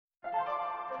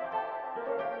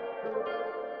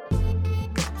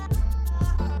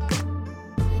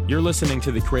You're listening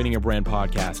to the Creating a Brand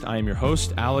podcast. I am your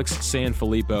host, Alex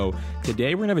Sanfilippo.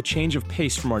 Today, we're going to have a change of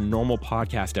pace from our normal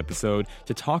podcast episode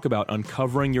to talk about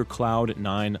uncovering your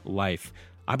Cloud9 life.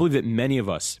 I believe that many of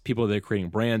us, people that are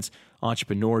creating brands,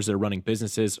 entrepreneurs that are running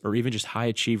businesses, or even just high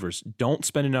achievers, don't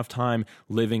spend enough time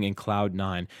living in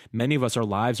Cloud9. Many of us, our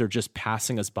lives are just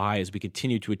passing us by as we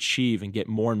continue to achieve and get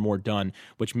more and more done,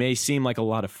 which may seem like a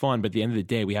lot of fun, but at the end of the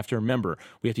day, we have to remember,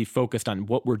 we have to be focused on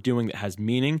what we're doing that has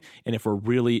meaning and if we're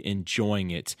really enjoying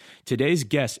it. Today's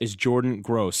guest is Jordan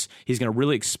Gross. He's going to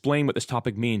really explain what this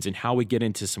topic means and how we get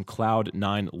into some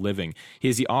Cloud9 living. He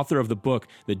is the author of the book,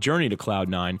 The Journey to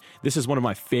Cloud9. This is one of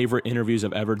my favorite interviews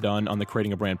I've ever done on the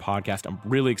Creating a Brand podcast. I'm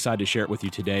really excited to share it with you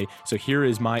today. So here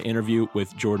is my interview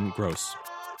with Jordan Gross.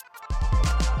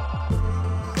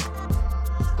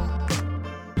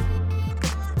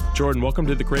 Jordan, welcome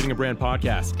to the Creating a Brand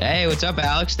podcast. Hey, what's up,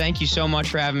 Alex? Thank you so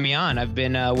much for having me on. I've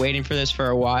been waiting for this for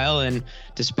a while, and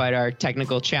despite our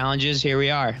technical challenges, here we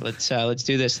are. Let's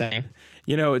do this thing.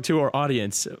 You know, to our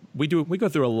audience, we go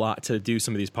through a lot to do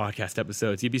some of these podcast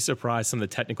episodes. You'd be surprised some of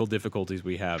the technical difficulties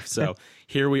we have. So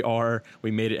here we are. We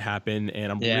made it happen,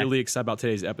 and I'm really excited about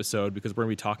today's episode because we're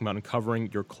going to be talking about uncovering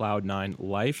your Cloud9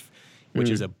 life, which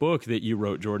is a book that you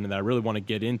wrote, Jordan, that I really want to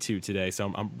get into today.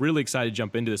 So I'm really excited to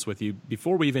jump into this with you.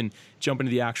 Before we even jump into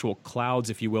the actual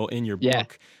clouds, if you will, in your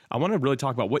book, I want to really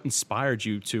talk about what inspired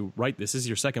you to write this. This is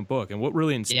your second book, and what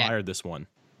really inspired this one?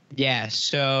 Yeah,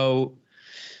 so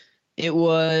it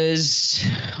was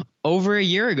over a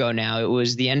year ago now. It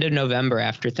was the end of November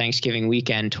after Thanksgiving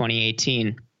weekend,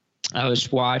 2018. I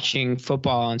was watching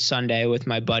football on Sunday with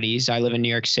my buddies. I live in New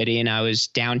York City, and I was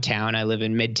downtown. I live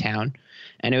in Midtown.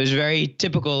 And it was a very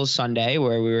typical Sunday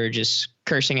where we were just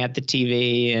cursing at the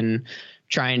TV and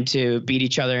trying to beat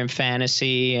each other in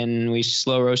fantasy. And we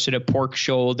slow roasted a pork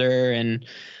shoulder and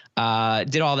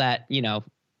did all that,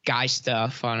 guy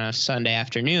stuff on a Sunday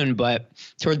afternoon. But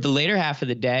toward the later half of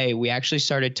the day, we actually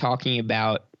started talking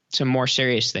about some more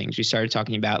serious things. We started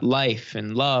talking about life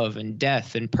and love and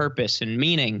death and purpose and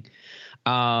meaning.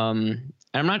 And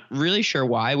I'm not really sure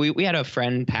why. We had a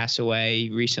friend pass away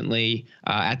recently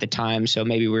at the time, so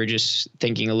maybe we were just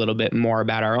thinking a little bit more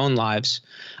about our own lives.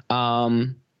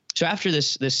 So after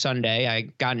this Sunday, I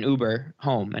got an Uber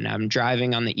home, and I'm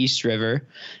driving on the East River,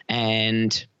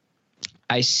 and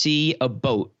I see a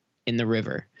boat in the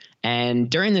river. And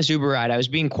during this Uber ride, I was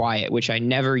being quiet, which I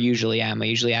never usually am. I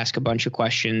usually ask a bunch of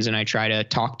questions, and I try to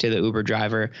talk to the Uber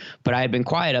driver, but I had been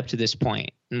quiet up to this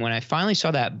point. And when I finally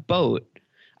saw that boat,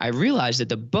 I realized that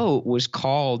the boat was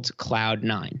called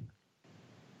Cloud9.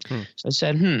 So I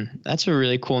said, that's a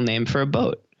really cool name for a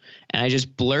boat. And I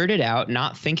just blurted out,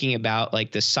 not thinking about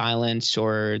like the silence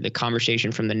or the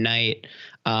conversation from the night.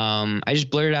 I just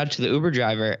blurted out to the Uber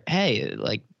driver, hey,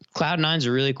 like Cloud9 is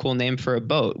a really cool name for a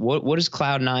boat. What does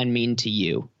Cloud9 mean to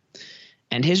you?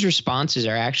 And his responses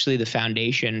are actually the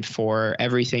foundation for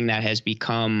everything that has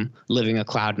become living a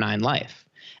Cloud9 life.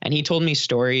 And he told me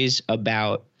stories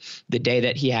about the day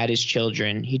that he had his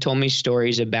children. He told me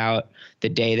stories about the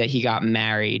day that he got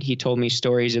married. He told me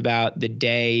stories about the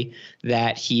day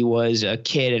that he was a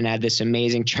kid and had this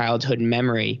amazing childhood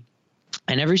memory.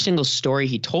 And every single story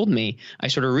he told me, I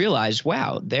sort of realized,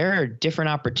 wow, there are different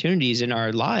opportunities in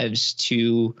our lives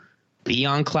to be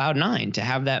on Cloud9, to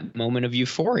have that moment of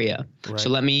euphoria. Right. So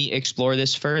let me explore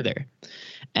this further.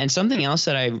 And something else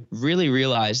that I really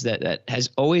realized that has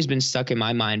always been stuck in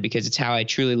my mind, because it's how I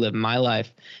truly live my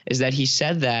life, is that he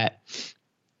said that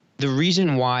the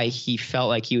reason why he felt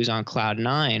like he was on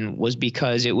Cloud9 was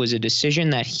because it was a decision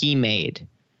that he made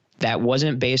that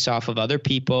wasn't based off of other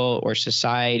people or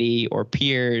society or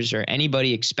peers or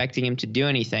anybody expecting him to do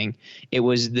anything. It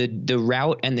was the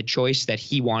route and the choice that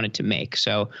he wanted to make.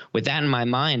 So with that in my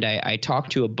mind, I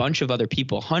talked to a bunch of other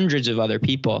people, hundreds of other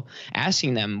people,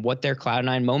 asking them what their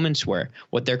Cloud9 moments were,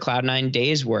 what their Cloud9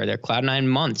 days were, their Cloud9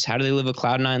 months, how do they live a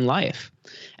Cloud9 life?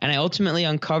 And I ultimately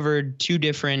uncovered two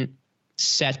different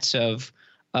sets of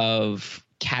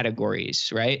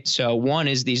categories, right? So one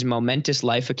is these momentous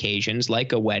life occasions,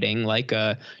 like a wedding, like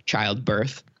a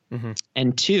childbirth.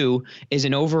 And two is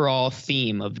an overall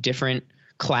theme of different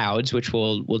clouds, which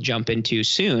we'll jump into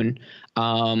soon,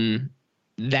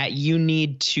 that you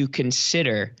need to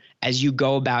consider as you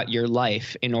go about your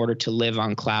life in order to live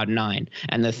on Cloud9.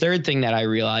 And the third thing that I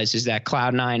realized is that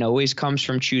Cloud9 always comes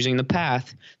from choosing the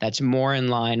path that's more in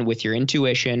line with your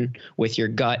intuition, with your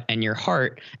gut and your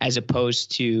heart, as opposed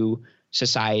to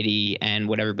society and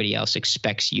what everybody else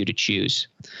expects you to choose.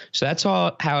 So that's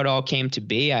how it all came to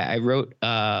be. I wrote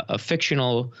a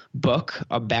fictional book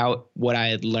about what I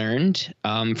had learned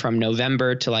from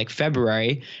November to like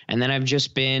February. And then I've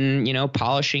just been,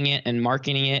 polishing it and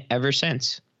marketing it ever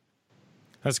since.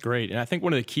 That's great. And I think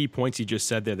one of the key points you just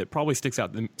said there that probably sticks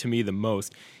out to me the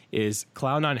most is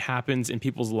Cloud9 happens in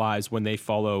people's lives when they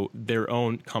follow their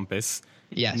own compass.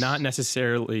 Yes. Not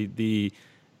necessarily the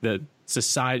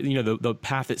society, the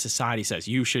path that society says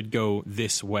you should go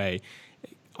this way.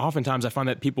 Oftentimes I find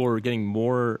that people are getting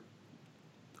more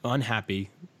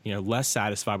unhappy, less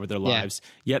satisfied with their lives,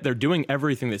 yet they're doing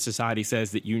everything that society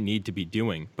says that you need to be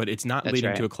doing, but it's not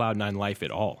leading to a Cloud9 life at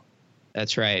all.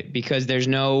 That's right. Because there's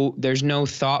no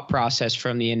thought process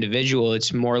from the individual.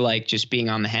 It's more like just being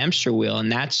on the hamster wheel. And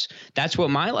that's what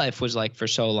my life was like for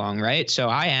so long. Right. So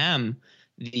I am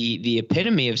the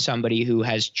epitome of somebody who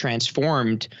has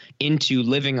transformed into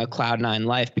living a Cloud9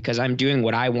 life because I'm doing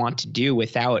what I want to do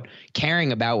without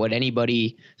caring about what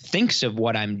anybody thinks of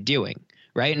what I'm doing.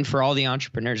 Right. And for all the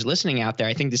entrepreneurs listening out there,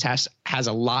 I think this has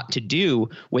a lot to do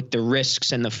with the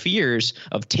risks and the fears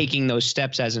of taking those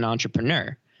steps as an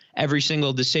entrepreneur. Every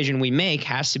single decision we make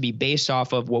has to be based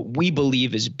off of what we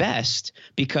believe is best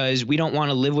because we don't want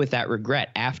to live with that regret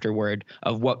afterward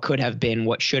of what could have been,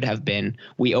 what should have been.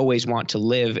 We always want to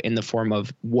live in the form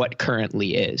of what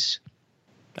currently is.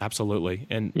 Absolutely.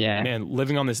 And man,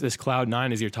 living on this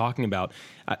Cloud9 as you're talking about,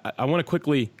 I want to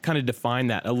quickly kind of define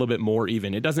that a little bit more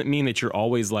even. It doesn't mean that you're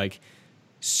always like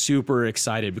super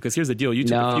excited because here's the deal. You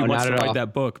took a few months to write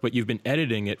that book, but you've been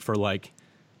editing it for like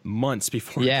months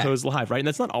before it goes live, right? And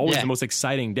that's not always the most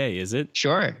exciting day, is it?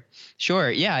 Sure.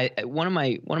 Yeah. One of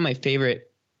my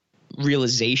favorite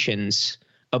realizations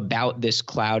about this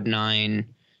Cloud9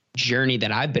 journey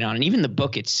that I've been on, and even the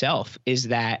book itself, is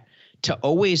that to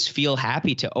always feel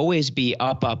happy, to always be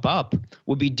up,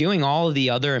 would be doing all of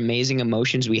the other amazing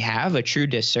emotions we have a true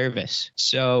disservice.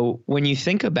 So when you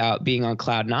think about being on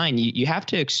Cloud9, you have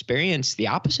to experience the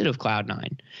opposite of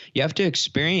Cloud9. You have to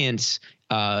experience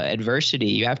adversity.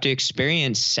 You have to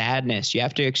experience sadness. You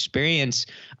have to experience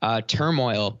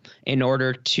turmoil in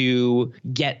order to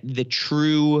get the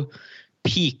true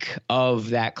peak of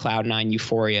that Cloud9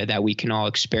 euphoria that we can all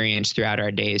experience throughout our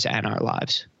days and our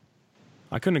lives.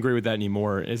 I couldn't agree with that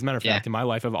anymore. As a matter of fact, in my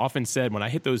life, I've often said when I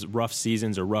hit those rough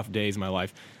seasons or rough days in my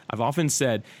life, I've often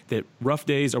said that rough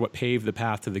days are what pave the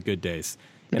path to the good days.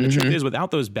 And the truth is,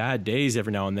 without those bad days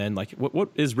every now and then, like what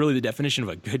is really the definition of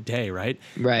a good day, right?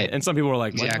 Right. And some people are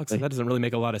like, well, that doesn't really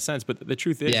make a lot of sense. But the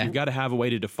truth is, you've got to have a way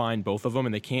to define both of them,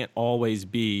 and they can't always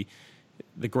be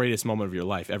the greatest moment of your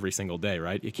life every single day,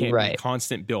 right? It can't be a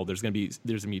constant build. There's going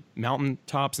to be mountain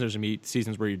tops, and there's going to be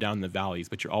seasons where you're down in the valleys,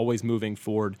 but you're always moving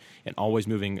forward and always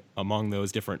moving among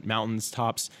those different mountains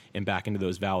tops and back into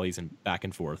those valleys and back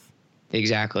and forth.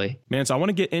 Exactly. Man, so I want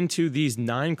to get into these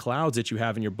 9 clouds that you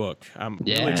have in your book. I'm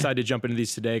really excited to jump into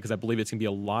these today because I believe it's going to be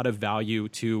a lot of value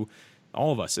to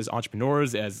all of us as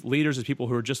entrepreneurs, as leaders, as people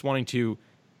who are just wanting to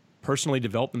personally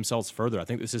develop themselves further. I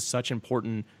think this is such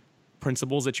important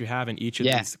principles that you have in each of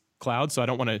these clouds, so I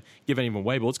don't want to give any of them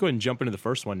away, but let's go ahead and jump into the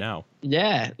first one now.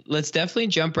 Yeah, let's definitely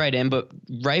jump right in. But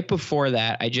right before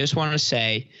that, I just want to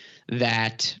say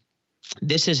that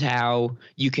this is how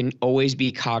you can always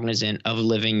be cognizant of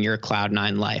living your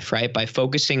Cloud9 life, right? By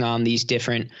focusing on these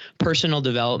different personal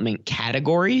development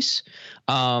categories.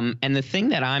 And the thing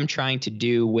that I'm trying to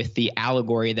do with the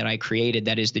allegory that I created,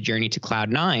 that is the journey to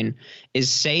Cloud9,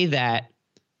 is say that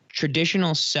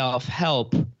traditional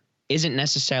self-help isn't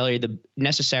necessarily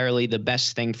the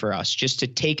best thing for us, just to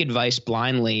take advice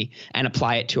blindly and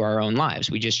apply it to our own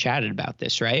lives. We just chatted about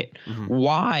this, right?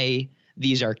 Why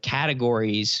these are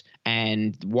categories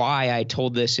and why I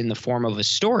told this in the form of a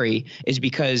story is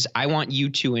because I want you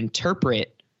to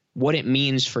interpret what it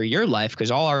means for your life,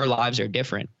 because all our lives are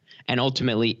different, and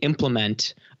ultimately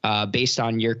implement based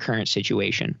on your current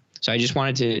situation. So I just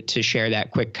wanted to share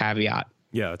that quick caveat.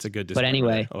 Yeah, it's a good disclaimer. But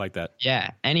anyway, I like that.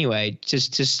 Yeah. Anyway,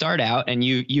 just to start out, and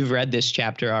you've read this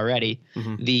chapter already.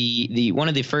 The one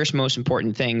of the first most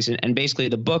important things, and basically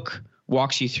the book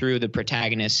walks you through the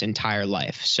protagonist's entire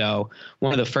life. So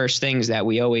one of the first things that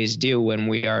we always do when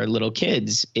we are little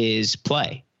kids is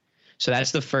play. So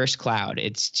that's the first cloud.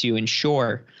 It's to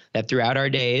ensure that throughout our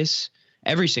days,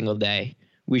 every single day,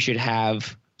 we should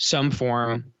have some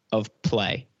form of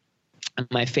play.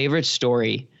 My favorite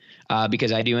story,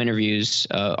 because I do interviews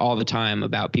all the time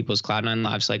about people's Cloud9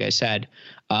 lives, like I said.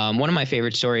 One of my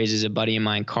favorite stories is a buddy of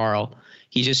mine, Carl.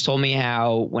 He just told me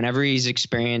how whenever he's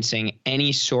experiencing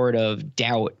any sort of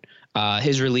doubt,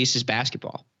 his release is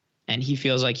basketball. and he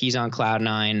feels like he's on cloud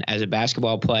nine as a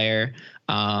basketball player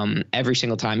every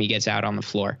single time he gets out on the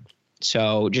floor.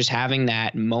 So just having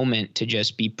that moment to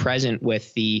just be present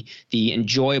with the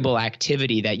enjoyable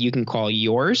activity that you can call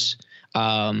yours,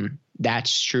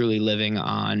 that's truly living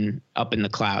up in the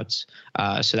clouds.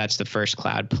 So that's the first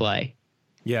cloud play.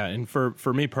 Yeah, and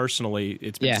for me personally,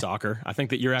 it's been soccer. I think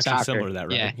that you're actually similar to that,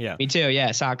 right? Yeah, me too.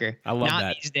 Yeah, soccer. I love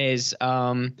that. These days.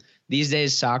 These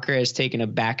days, soccer has taken a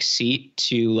back seat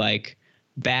to like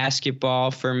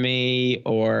basketball for me,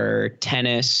 or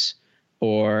tennis,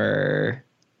 or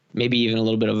maybe even a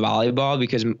little bit of volleyball,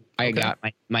 because I got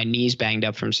my knees banged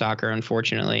up from soccer,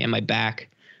 unfortunately, and my back.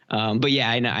 But yeah,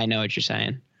 I know what you're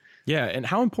saying. Yeah. And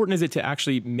how important is it to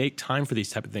actually make time for these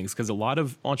type of things? Because a lot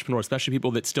of entrepreneurs, especially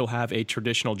people that still have a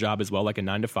traditional job as well, like a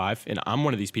 9 to 5, and I'm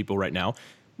one of these people right now,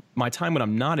 my time when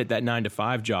I'm not at that 9 to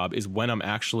 5 job is when I'm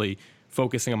actually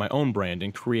focusing on my own brand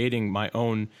and creating my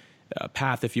own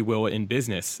path, if you will, in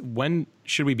business. When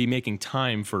should we be making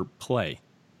time for play?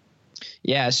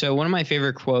 Yeah. So one of my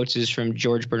favorite quotes is from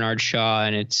George Bernard Shaw,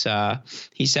 and it's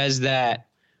he says that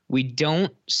we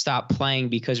don't stop playing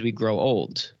because we grow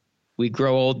old. We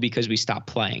grow old because we stop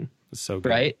playing. So good.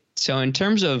 Right. So in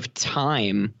terms of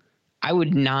time, I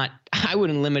wouldn't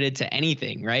limit it to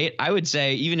anything. Right. I would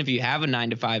say even if you have a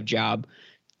 9 to 5 job,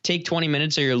 take 20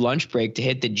 minutes of your lunch break to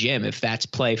hit the gym if that's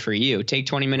play for you. Take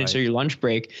 20 minutes of your lunch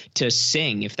break to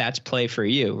sing if that's play for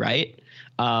you, right?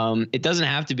 It doesn't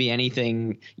have to be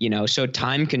anything, so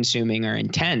time consuming or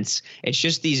intense. It's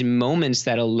just these moments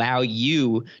that allow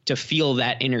you to feel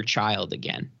that inner child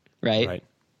again, right? Right.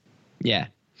 Yeah.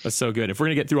 That's so good. If we're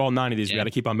going to get through all 9 of these, we got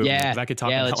to keep on moving. Yeah. Because I could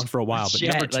talk about that one for a while. But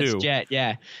number 2.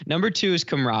 Number 2 is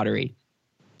camaraderie.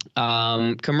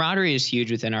 Camaraderie is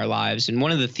huge within our lives. And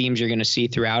one of the themes you're going to see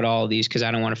throughout all of these, because I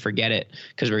don't want to forget it,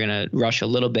 because we're going to rush a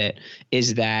little bit,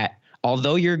 is that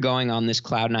although you're going on this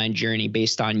cloud nine journey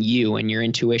based on you and your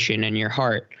intuition and your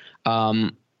heart,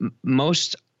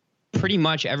 pretty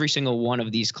much every single one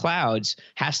of these clouds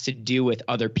has to do with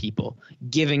other people,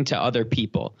 giving to other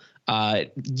people,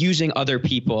 using other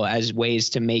people as ways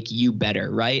to make you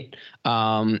better, right?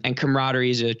 And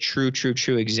camaraderie is a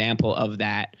true example of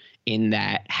that, in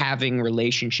that having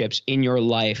relationships in your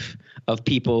life of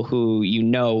people who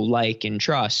like, and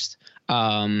trust,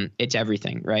 it's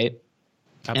everything, right?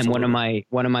 Absolutely. And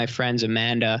one of my friends,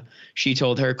 Amanda, she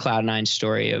told her cloud nine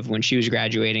story of when she was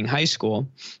graduating high school.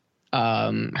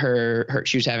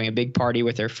 She was having a big party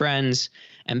with her friends,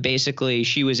 and basically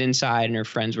she was inside and her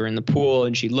friends were in the pool,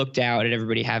 and she looked out at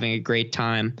everybody having a great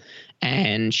time,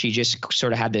 and she just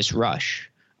sort of had this rush,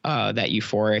 that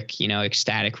euphoric,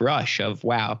 ecstatic rush of,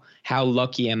 wow, how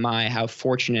lucky am I? How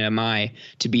fortunate am I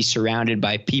to be surrounded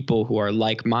by people who are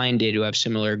like-minded, who have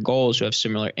similar goals, who have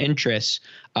similar interests,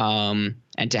 and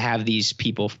to have these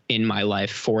people in my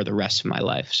life for the rest of my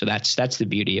life. So that's the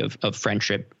beauty of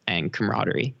friendship and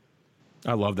camaraderie.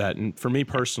 I love that. And for me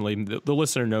personally, the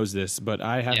listener knows this, but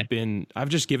I've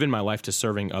just given my life to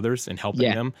serving others and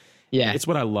helping them. Yeah. It's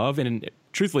what I love. And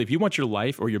truthfully, if you want your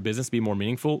life or your business to be more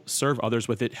meaningful, serve others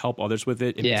with it, help others with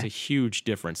it. It makes a huge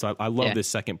difference. So I love this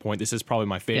second point. This is probably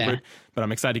my favorite, but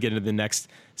I'm excited to get into the next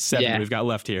 7 we've got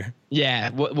left here. Yeah.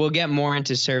 We'll get more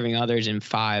into serving others in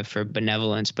 5 for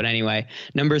benevolence. But anyway,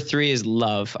 number 3 is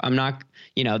love. I'm not,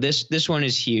 this one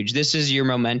is huge. This is your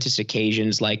momentous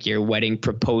occasions, like your wedding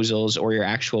proposals or your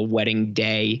actual wedding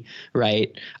day,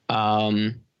 right?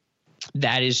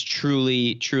 That is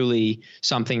truly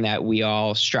something that we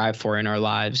all strive for in our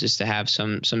lives, is to have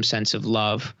some sense of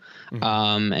love.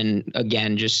 Mm-hmm. And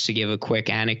again, just to give a quick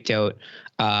anecdote,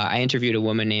 I interviewed a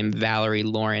woman named Valerie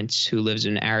Lawrence who lives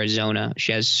in Arizona.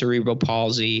 She has cerebral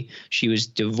palsy. She was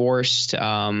divorced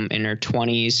in her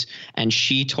 20s, and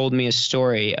she told me a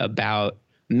story about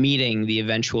meeting the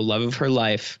eventual love of her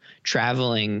life,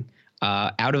 traveling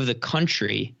out of the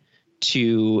country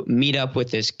to meet up with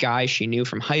this guy she knew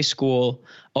from high school,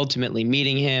 ultimately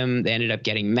meeting him. They ended up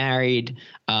getting married.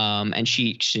 And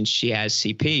since she has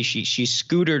CP, she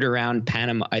scootered around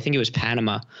Panama. I think it was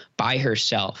Panama by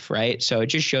herself. Right. So it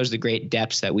just shows the great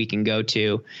depths that we can go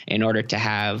to in order to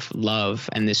have love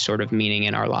and this sort of meaning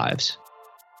in our lives.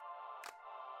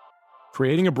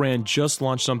 Creating a Brand just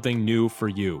launched something new for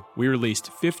you. We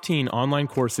released 15 online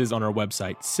courses on our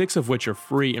website, 6 of which are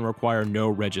free and require no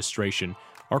registration.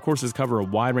 Our courses cover a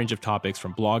wide range of topics,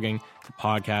 from blogging to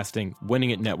podcasting,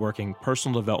 winning at networking,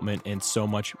 personal development, and so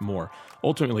much more.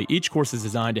 Ultimately, each course is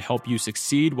designed to help you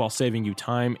succeed while saving you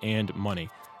time and money.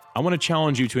 I want to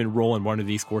challenge you to enroll in one of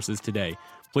these courses today.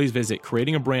 Please visit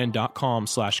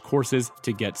creatingabrand.com/courses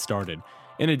to get started.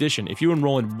 In addition, if you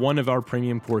enroll in one of our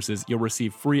premium courses, you'll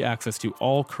receive free access to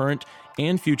all current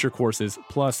and future courses,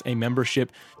 plus a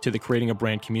membership to the Creating a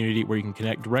Brand community where you can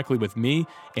connect directly with me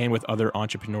and with other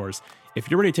entrepreneurs.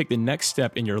 If you're ready to take the next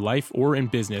step in your life or in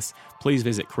business, please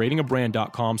visit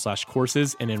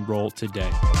creatingabrand.com/courses and enroll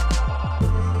today.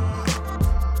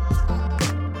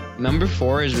 Number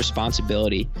 4 is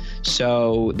responsibility.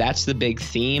 So that's the big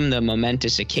theme. The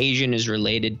momentous occasion is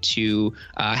related to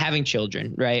having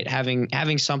children, right?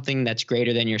 Having something that's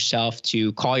greater than yourself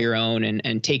to call your own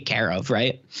and take care of,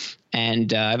 right?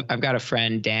 And I've got a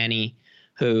friend, Danny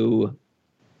was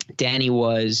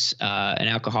an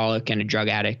alcoholic and a drug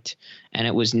addict. And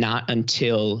it was not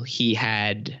until he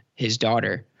had his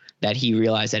daughter that he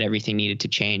realized that everything needed to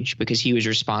change, because he was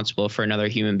responsible for another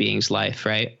human being's life,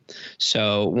 right?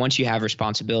 So once you have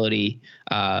responsibility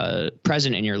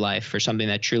present in your life for something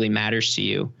that truly matters to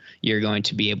you, you're going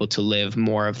to be able to live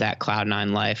more of that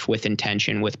Cloud9 life with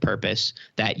intention, with purpose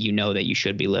that you know that you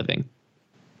should be living.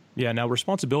 Yeah. Now,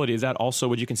 responsibility, is that also,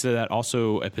 would you consider that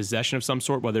also a possession of some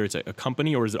sort, whether it's a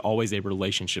company, or is it always a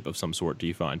relationship of some sort, do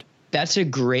you find? That's a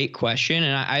great question.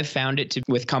 And I've found it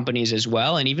with companies as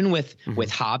well. And even with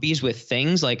hobbies, with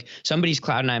things like somebody's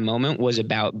Cloud9 moment was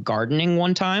about gardening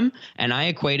one time. And I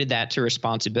equated that to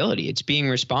responsibility. It's being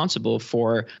responsible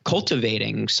for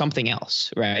cultivating something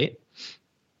else, right?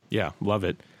 Yeah. Love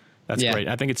it. That's great.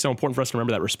 I think it's so important for us to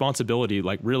remember that responsibility,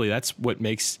 like really that's what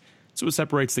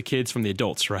separates the kids from the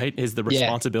adults, right? Is the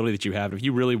responsibility that you have. If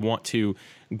you really want to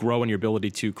grow in your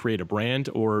ability to create a brand,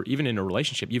 or even in a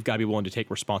relationship, you've got to be willing to take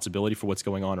responsibility for what's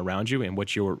going on around you and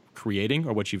what you're creating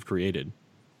or what you've created.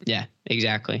 Yeah,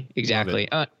 exactly.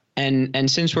 And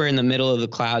since we're in the middle of the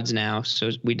clouds now, so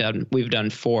we've done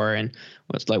 4, and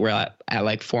it's like we're at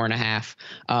like 4.5.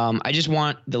 I just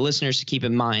want the listeners to keep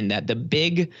in mind that the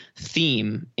big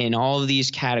theme in all of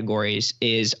these categories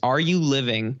is: are you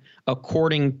living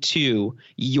according to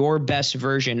your best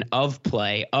version of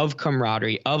play, of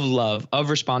camaraderie, of love,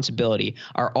 of responsibility?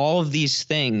 Are all of these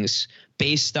things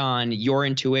based on your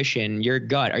intuition, your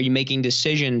gut? Are you making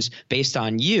decisions based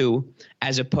on you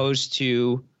as opposed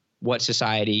to what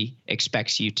society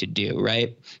expects you to do,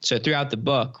 right? So throughout the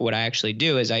book, what I actually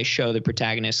do is I show the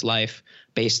protagonist's life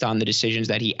based on the decisions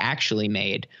that he actually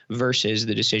made versus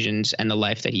the decisions and the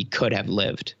life that he could have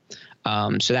lived.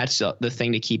 So that's the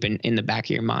thing to keep in the back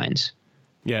of your minds.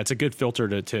 Yeah, it's a good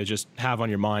filter to just have on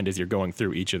your mind as you're going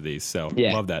through each of these. So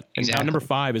love that. And exactly. Now number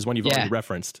 5 is one you've already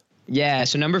referenced. Yeah,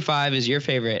 so number 5 is your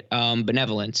favorite,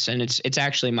 Benevolence, and it's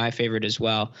actually my favorite as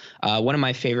well. One of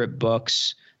my favorite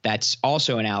books that's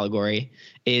also an allegory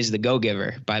is The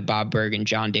Go-Giver by Bob Burg and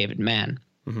John David Mann.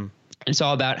 Mm-hmm. It's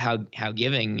all about how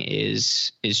giving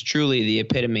is truly the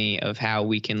epitome of how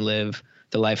we can live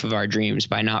the life of our dreams.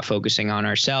 By not focusing on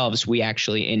ourselves, we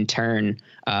actually in turn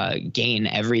gain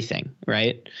everything,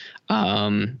 right?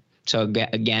 So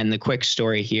again, the quick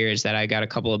story here is that I got a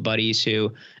couple of buddies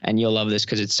who, and you'll love this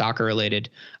because it's soccer related,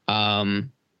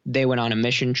 they went on a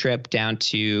mission trip down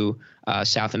to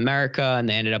South America, and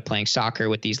they ended up playing soccer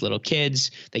with these little kids.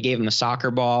 They gave them a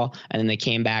soccer ball, and then they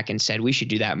came back and said, we should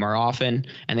do that more often.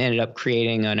 And they ended up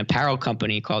creating an apparel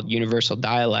company called Universal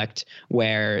Dialect,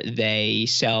 where they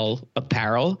sell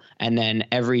apparel, and then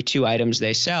every 2 items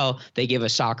they sell, they give a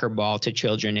soccer ball to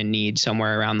children in need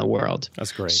somewhere around the world.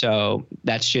 That's great. So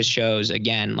that just shows,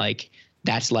 again, like,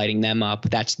 that's lighting them up.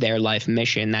 That's their life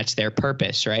mission. That's their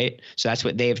purpose, right? So that's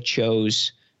what they've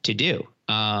chose to do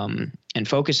and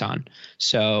focus on.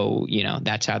 So,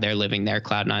 that's how they're living their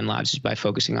Cloud9 lives, is by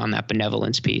focusing on that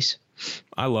benevolence piece.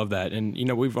 I love that. And,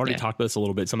 we've already talked about this a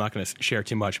little bit, so I'm not going to share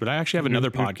too much, but I actually have another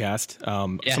podcast.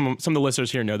 Some of the listeners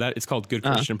here know that. It's called Good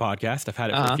Christian Podcast. I've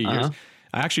had it for a few years.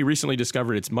 I actually recently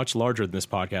discovered it's much larger than this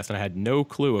podcast, and I had no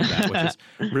clue of that, which is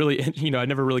really, I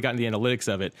never really got into the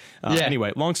analytics of it.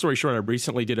 Anyway, long story short, I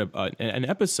recently did an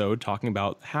episode talking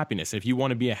about happiness. If you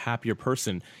want to be a happier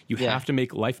person, you have to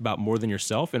make life about more than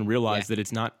yourself and realize that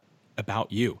it's not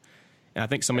about you. And I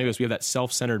think so many of us, we have that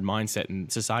self-centered mindset, and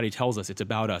society tells us it's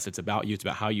about us, it's about you, it's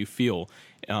about how you feel.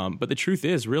 But the truth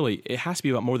is, really, it has to be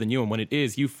about more than you. And when it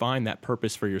is, you find that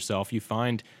purpose for yourself. You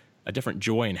find a different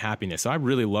joy and happiness. So I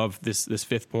really love this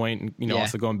 5th point, and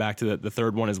also going back to the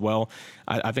 3rd one as well.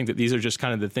 I think that these are just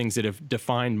kind of the things that have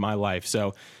defined my life.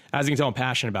 So as you can tell, I'm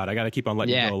passionate about it. I got to keep on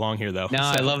letting you go along here, though. No,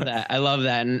 I love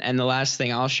that. And the last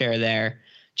thing I'll share there,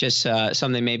 just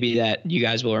something maybe that you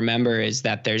guys will remember, is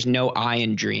that there's no I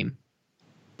in dream.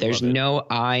 There's no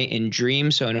I in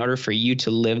dream. So in order for you to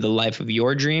live the life of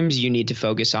your dreams, you need to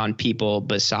focus on people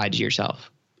besides yourself.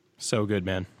 So good,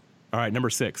 man. All right, number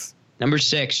 6. Number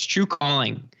 6, true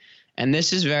calling. And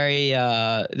this is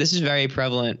very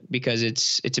prevalent because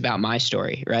it's about my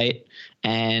story, right?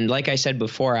 And like I said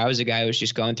before, I was a guy who was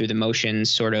just going through the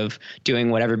motions, sort of doing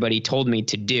what everybody told me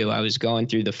to do. I was going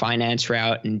through the finance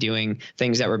route and doing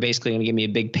things that were basically going to give me a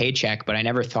big paycheck, but I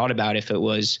never thought about if it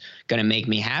was going to make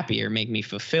me happy or make me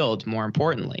fulfilled, more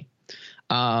importantly.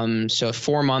 So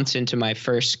 4 months into my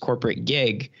first corporate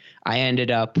gig, I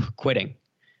ended up quitting.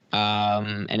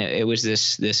 And it was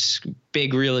this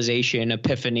big realization,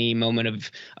 epiphany moment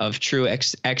of true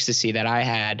ecstasy that I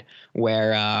had,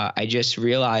 where I just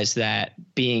realized that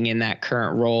being in that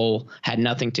current role had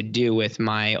nothing to do with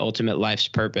my ultimate life's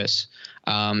purpose.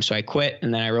 So I quit,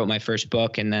 and then I wrote my first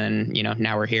book, and then,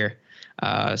 now we're here.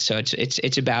 So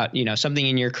it's about, something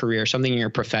in your career, something in your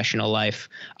professional life,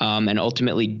 and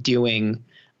ultimately doing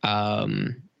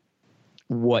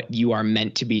what you are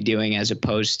meant to be doing as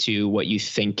opposed to what you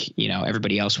think,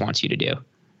 everybody else wants you to do.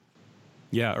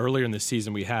 Yeah, earlier in the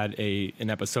season, we had an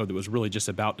episode that was really just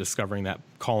about discovering that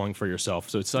calling for yourself.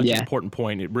 So it's such an important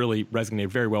point. It really resonated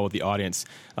very well with the audience.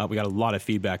 We got a lot of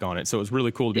feedback on it. So it was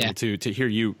really cool to be able to hear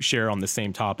you share on the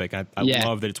same topic. I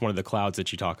love that it's one of the clouds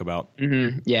that you talk about.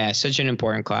 Mm-hmm. Yeah, such an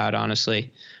important cloud,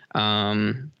 honestly,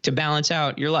 to balance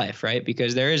out your life, right?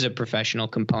 Because there is a professional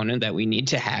component that we need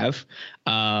to have.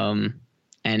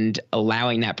 And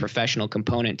allowing that professional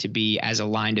component to be as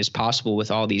aligned as possible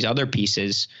with all these other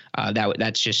pieces,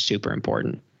 that's just super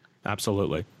important.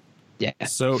 Absolutely. Yeah.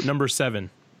 So number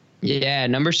 7. Yeah,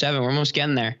 number 7. We're almost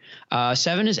getting there.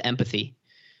 7 is empathy.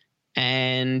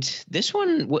 And this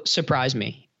one surprised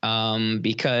me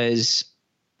because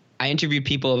I interviewed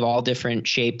people of all different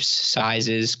shapes,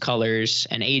 sizes, colors,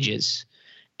 and ages.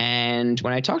 And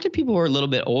when I talked to people who are a little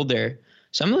bit older,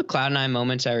 some of the Cloud9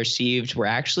 moments I received were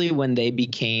actually when they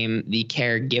became the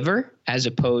caregiver as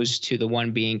opposed to the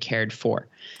one being cared for.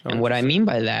 And what I mean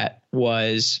by that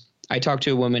was I talked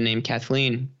to a woman named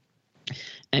Kathleen,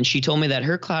 and she told me that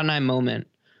her Cloud9 moment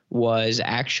was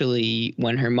actually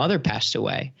when her mother passed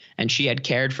away, and she had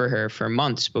cared for her for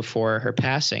months before her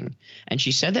passing. And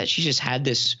she said that she just had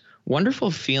this wonderful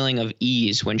feeling of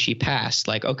ease when she passed.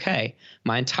 Like, okay,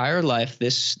 my entire life,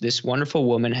 this wonderful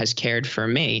woman has cared for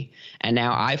me, and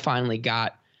now I finally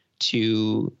got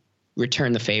to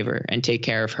return the favor and take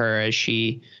care of her as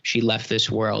she left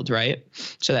this world, right?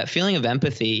 So that feeling of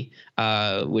empathy,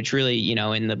 which really,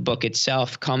 in the book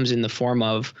itself comes in the form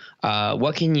of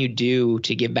what can you do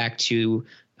to give back to,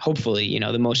 hopefully,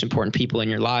 the most important people in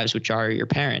your lives, which are your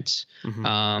parents.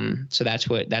 Mm-hmm. So that's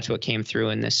what came through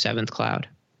in this 7th cloud.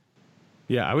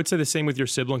 Yeah, I would say the same with your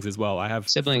siblings as well. I have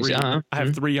siblings. I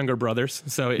have 3 younger brothers,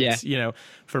 so it's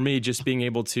for me, just being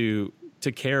able to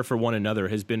care for one another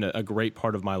has been a great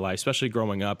part of my life, especially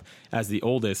growing up as the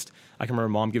oldest. I can remember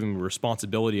Mom giving me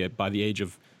responsibility by the age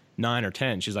of 9 or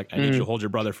 10. She's like, I need you to hold your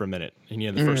brother for a minute. And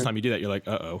the first time you do that, you're like,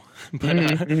 uh-oh. But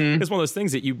it's one of those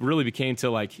things that you really became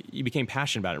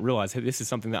passionate about it, realize, hey, this is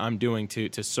something that I'm doing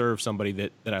to serve somebody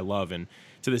that I love. And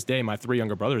to this day, my 3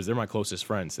 younger brothers, they're my closest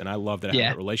friends, and I love that I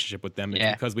have that relationship with them.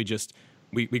 It's because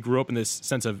we grew up in this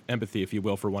sense of empathy, if you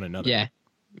will, for one another. Yeah,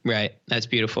 right. That's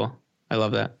beautiful. I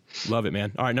love that. Love it,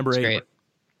 man. All right, number 8. Great.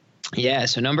 Yeah,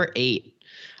 so number 8.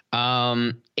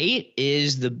 8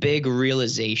 is the big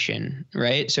realization,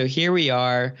 right? So here we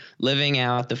are living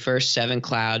out the first 7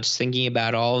 clouds, thinking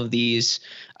about all of these,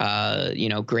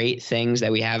 great things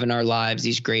that we have in our lives,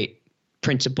 these great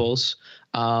principles.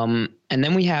 And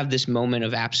then we have this moment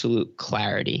of absolute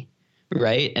clarity,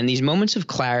 right? And these moments of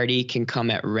clarity can come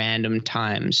at random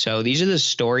times. So these are the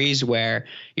stories where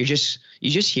you just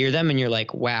hear them and you're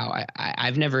like, wow,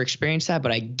 I've never experienced that,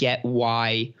 but I get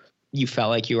why you felt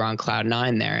like you were on cloud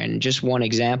 9 there. And just one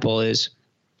example is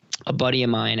a buddy of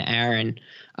mine, Aaron.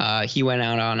 He went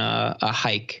out on a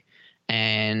hike,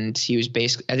 and he was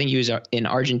I think he was in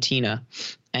Argentina,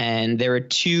 and there were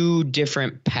 2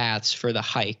 different paths for the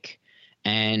hike.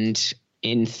 And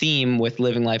in theme with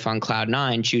living life on cloud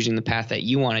 9, choosing the path that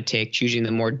you want to take, choosing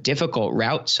the more difficult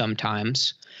route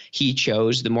sometimes, he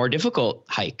chose the more difficult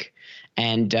hike.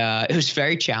 And it was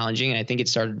very challenging, and I think it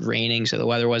started raining, so the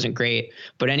weather wasn't great.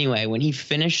 But anyway, when he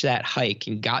finished that hike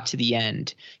and got to the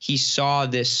end, he saw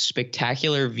this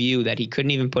spectacular view that he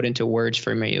couldn't even put into words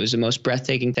for me. It was the most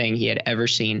breathtaking thing he had ever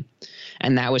seen.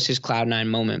 And that was his cloud 9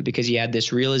 moment, because he had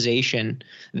this realization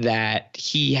that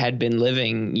he had been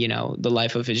living, the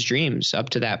life of his dreams up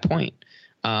to that point.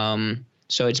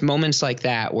 So it's moments like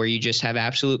that where you just have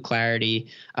absolute clarity.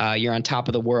 You're on top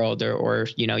of the world, or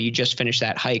you just finished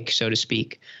that hike, so to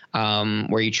speak,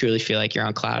 where you truly feel like you're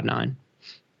on cloud 9.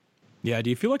 Yeah. Do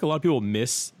you feel like a lot of people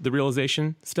miss the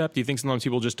realization step? Do you think sometimes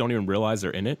people just don't even realize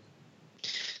they're in it?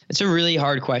 It's a really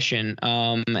hard question.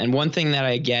 And one thing that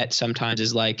I get sometimes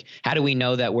is like, how do we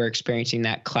know that we're experiencing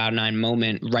that cloud nine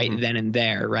moment right then and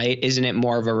there, right? Isn't it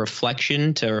more of a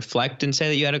reflection to reflect and say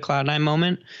that you had a cloud nine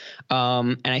moment?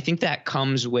 And I think that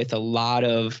comes with a lot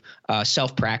of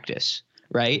self-practice.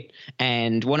 Right.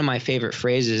 And one of my favorite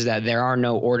phrases is that there are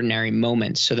no ordinary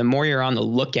moments. So the more you're on the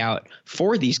lookout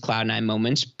for these cloud nine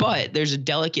moments, but there's a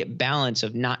delicate balance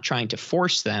of not trying to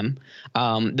force them,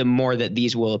 the more that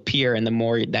these will appear and the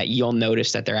more that you'll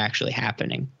notice that they're actually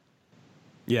happening.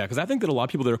 Yeah, because I think that a lot of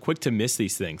people that are quick to miss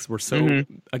these things. We're so,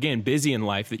 again, busy in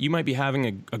life that you might be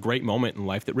having a great moment in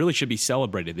life that really should be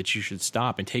celebrated, that you should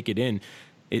stop and take it in.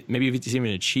 Maybe if it's even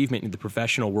an achievement in the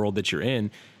professional world that you're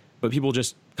in, but people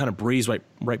just kind of breeze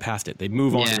right past it. They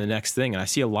move on to the next thing. And I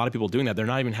see a lot of people doing that. They're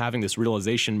not even having this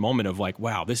realization moment of like,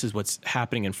 wow, this is what's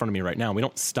happening in front of me right now. We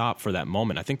don't stop for that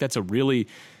moment. I think that's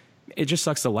it just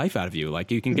sucks the life out of you. Like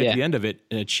you can get to the end of it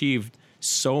and achieve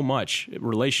so much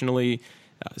relationally,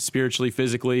 spiritually,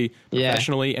 physically,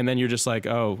 professionally. And then you're just like,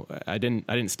 oh, I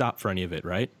didn't stop for any of it.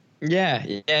 Right.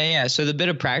 Yeah. So the bit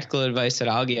of practical advice that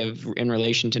I'll give in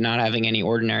relation to not having any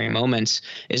ordinary moments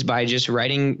is by just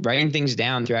writing things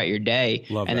down throughout your day.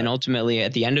 Then ultimately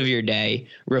at the end of your day,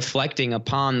 reflecting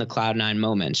upon the cloud nine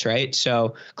moments, right?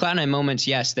 So cloud nine moments,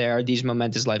 yes, there are these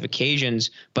momentous life occasions,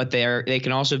 but they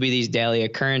can also be these daily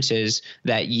occurrences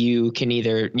that you can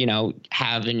either,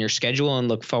 have in your schedule and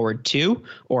look forward to,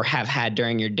 or have had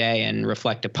during your day and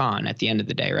reflect upon at the end of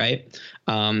the day, right?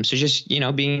 So just,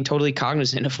 being totally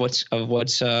cognizant of what's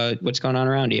going on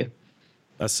around you.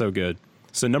 That's so good.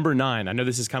 So number 9, I know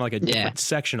this is kind of like a different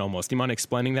section almost. Do you mind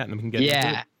explaining that and we can get into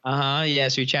it? Yeah.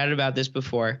 So we chatted about this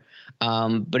before.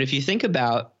 But if you think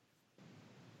about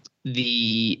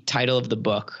the title of the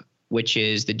book, which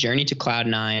is The Journey to Cloud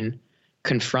Nine,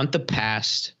 Confront the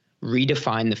Past,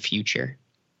 Redefine the Future.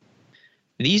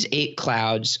 These 8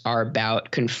 clouds are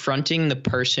about confronting the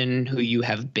person who you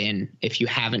have been if you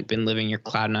haven't been living your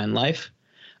cloud nine life,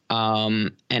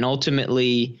 and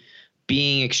ultimately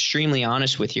being extremely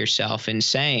honest with yourself and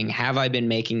saying, have I been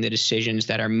making the decisions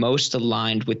that are most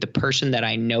aligned with the person that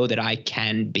I know that I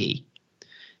can be?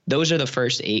 Those are the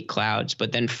first 8 clouds.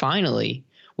 But then finally,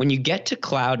 when you get to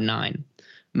cloud 9,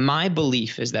 my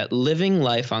belief is that living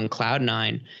life on cloud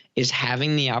 9 is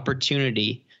having the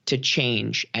opportunity to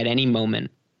change at any moment.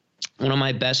 One of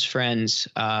my best friends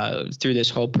through this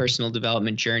whole personal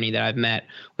development journey that I've met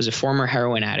was a former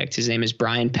heroin addict. His name is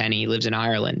Brian Penny. He lives in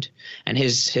Ireland. And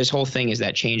his whole thing is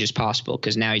that change is possible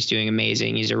because now he's doing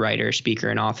amazing. He's a writer, speaker,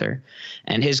 and author.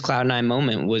 And his cloud nine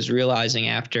moment was realizing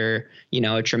after,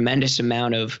 a tremendous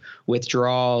amount of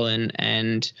withdrawal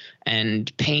and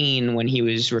pain when he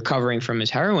was recovering from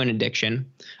his heroin addiction,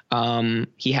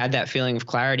 he had that feeling of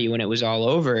clarity when it was all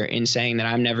over in saying that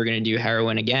I'm never going to do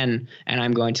heroin again, and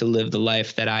I'm going to live the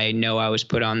life that I know I was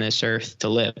put on this earth to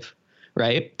live,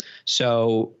 right?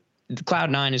 So the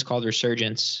cloud nine is called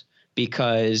resurgence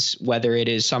because whether it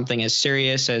is something as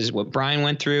serious as what Brian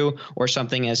went through or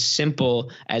something as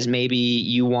simple as maybe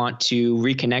you want to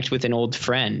reconnect with an old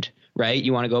friend, right?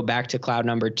 You want to go back to cloud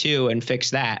number 2 and fix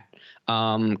that.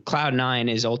 Cloud nine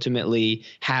is ultimately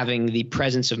having the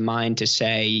presence of mind to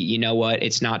say, you know what,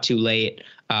 it's not too late.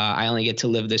 I only get to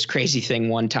live this crazy thing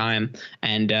one time.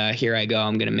 And here I go.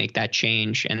 I'm going to make that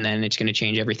change. And then it's going to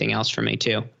change everything else for me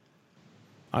too.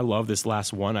 I love this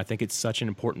last one. I think it's such an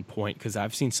important point because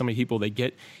I've seen so many people, they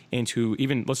get into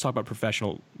let's talk about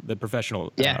the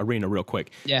professional arena real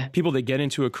quick. Yeah. People that get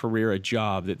into a career, a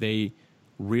job that they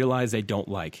realize they don't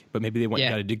like, but maybe they went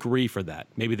and got a degree for that.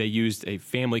 Maybe they used a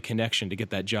family connection to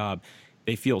get that job.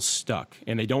 They feel stuck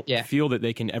and they don't feel that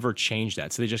they can ever change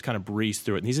that. So they just kind of breeze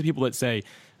through it. And these are people that say,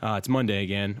 it's Monday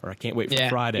again, or I can't wait for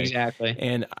Friday. Exactly.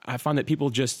 And I find that people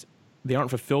they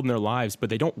aren't fulfilled in their lives, but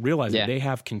they don't realize that they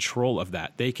have control of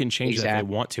that. They can change that if they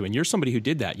want to. And you're somebody who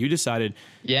did that. You decided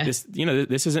this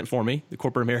isn't for me. The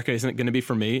corporate America isn't going to be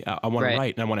for me. I want to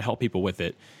write and I want to help people with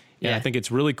it. And I think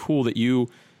it's really cool that you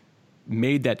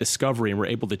made that discovery and were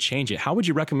able to change it. How would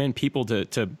you recommend people to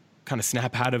kind of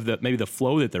snap out of maybe the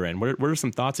flow that they're in? What are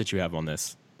some thoughts that you have on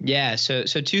this? Yeah. So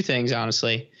 2 things,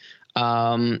 honestly.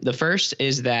 The first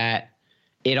is that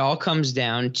it all comes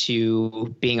down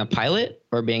to being a pilot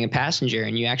or being a passenger.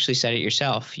 And you actually said it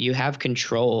yourself. You have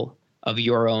control of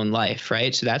your own life,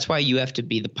 right? So that's why you have to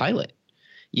be the pilot.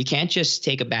 You can't just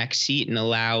take a back seat and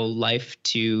allow life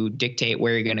to dictate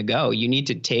where you're going to go. You need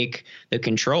to take the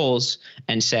controls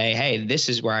and say, hey, this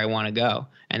is where I want to go,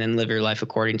 and then live your life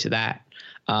according to that.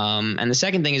 And the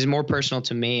second thing is more personal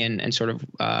to me and sort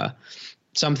of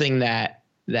something that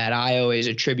that I always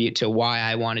attribute to why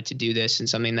I wanted to do this, and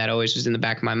something that always was in the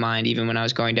back of my mind, even when I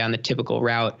was going down the typical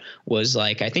route, was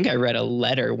like, I think I read a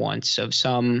letter once of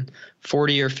some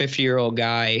 40 or 50-year-old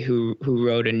guy who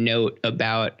wrote a note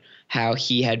about how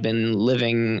he had been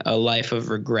living a life of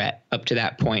regret up to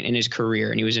that point in his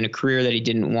career. And he was in a career that he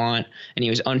didn't want, and he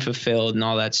was unfulfilled and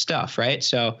all that stuff, right?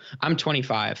 So I'm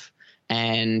 25.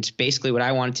 And basically what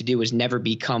I wanted to do was never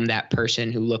become that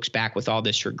person who looks back with all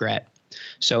this regret.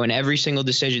 So in every single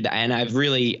decision, and I've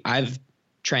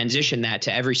transitioned that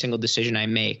to every single decision I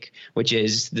make, which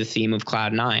is the theme of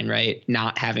Cloud9, right?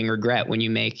 Not having regret when you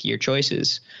make your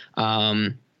choices.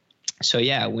 So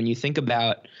yeah, when you think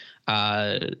about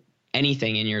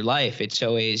anything in your life, it's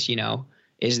always,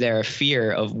 is there a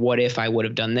fear of what if I would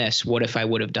have done this? What if I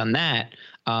would have done that?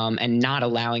 And not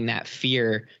allowing that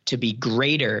fear to be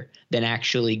greater than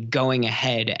actually going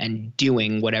ahead and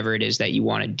doing whatever it is that you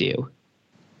want to do.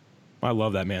 I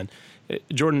love that, man.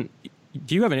 Jordan,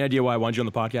 do you have any idea why I wanted you on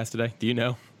the podcast today? Do you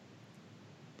know?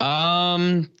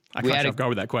 I caught you off guard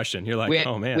with that question. You're like,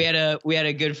 oh man. We had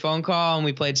a good phone call and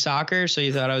we played soccer, so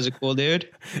you thought I was a cool dude.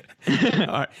 All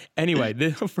right. Anyway,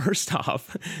 first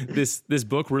off, this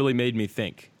book really made me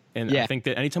think. And I think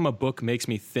that anytime a book makes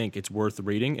me think, it's worth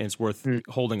reading and it's worth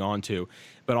holding on to.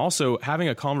 But also having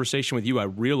a conversation with you, I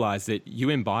realized that you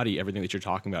embody everything that you're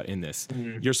talking about in this.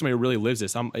 You're somebody who really lives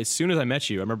this. As soon as I met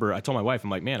you, I remember I told my wife, I'm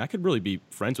like, man, I could really be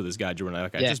friends with this guy, Jordan.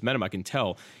 I just met him, I can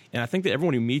tell. And I think that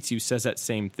everyone who meets you says that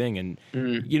same thing. And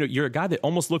you're a guy that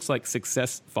almost looks like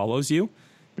success follows you.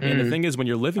 And the thing is, when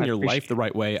you're living your life the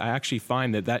right way, I actually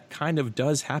find that kind of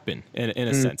does happen in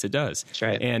a sense. It does. That's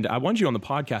right. And I wanted you on the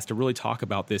podcast to really talk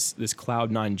about this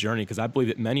Cloud9 journey, because I believe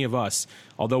that many of us,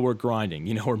 although we're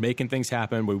grinding, we're making things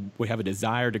happen, we have a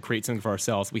desire to create something for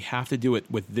ourselves, we have to do it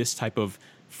with this type of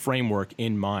framework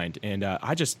in mind. And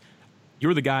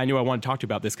you're the guy I knew I wanted to talk to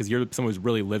about this, because you're someone who's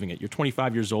really living it. You're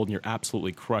 25 years old and you're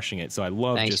absolutely crushing it. So I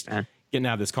love getting to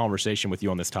have this conversation with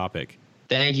you on this topic.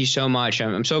 Thank you so much.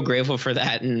 I'm so grateful for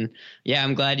that. And yeah,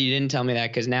 I'm glad you didn't tell me that,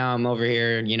 because now I'm over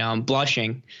here, I'm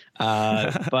blushing.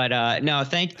 But no,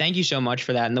 thank you so much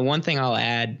for that. And the one thing I'll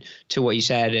add to what you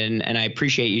said, and I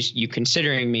appreciate you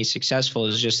considering me successful,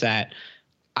 is just that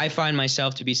I find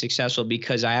myself to be successful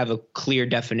because I have a clear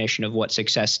definition of what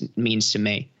success means to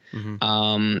me.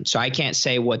 So I can't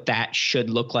say what that should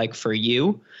look like for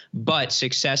you, but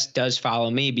success does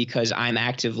follow me because I'm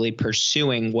actively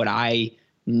pursuing what I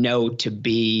know to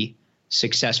be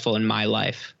successful in my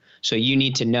life. So you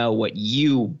need to know what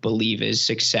you believe is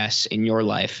success in your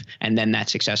life, and then that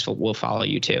successful will follow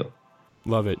you too.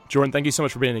 Love it. Jordan, thank you so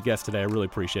much for being a guest today. I really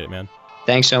appreciate it, man.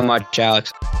 Thanks so much,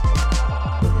 Alex.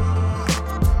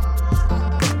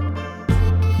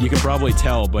 You can probably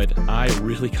tell, but I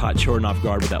really caught Jordan off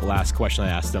guard with that last question I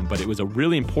asked him, but it was a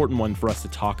really important one for us to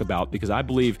talk about, because I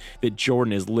believe that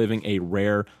Jordan is living a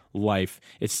rare life.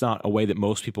 It's not a way that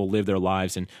most people live their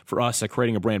lives. And for us, a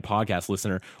Creating a Brand podcast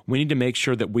listener, we need to make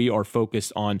sure that we are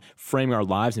focused on framing our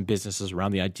lives and businesses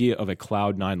around the idea of a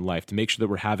Cloud9 life, to make sure that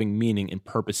we're having meaning and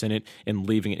purpose in it and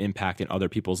leaving an impact in other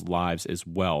people's lives as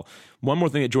well. One more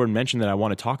thing that Jordan mentioned that I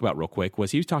want to talk about real quick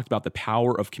was he talked about the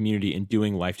power of community and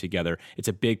doing life together. It's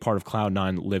a big part of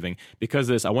Cloud9 living. Because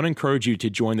of this, I want to encourage you to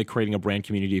join the Creating a Brand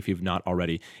community if you've not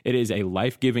already. It is a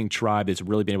life-giving tribe that's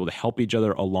really been able to help each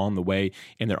other along the way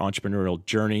in their entrepreneurial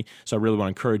journey. So I really want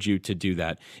to encourage you to do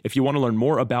that. If you want to learn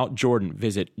more about Jordan,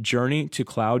 visit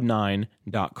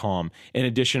journeytocloud9.com. In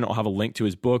addition, I'll have a link to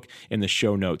his book in the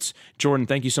show notes. Jordan,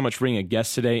 thank you so much for being a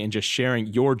guest today and just sharing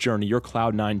your journey, your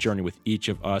Cloud9 journey with each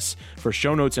of us. For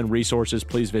show notes and resources,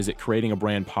 please visit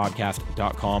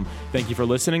creatingabrandpodcast.com. Thank you for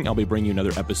listening. I'll be bringing you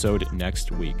another episode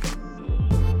next week.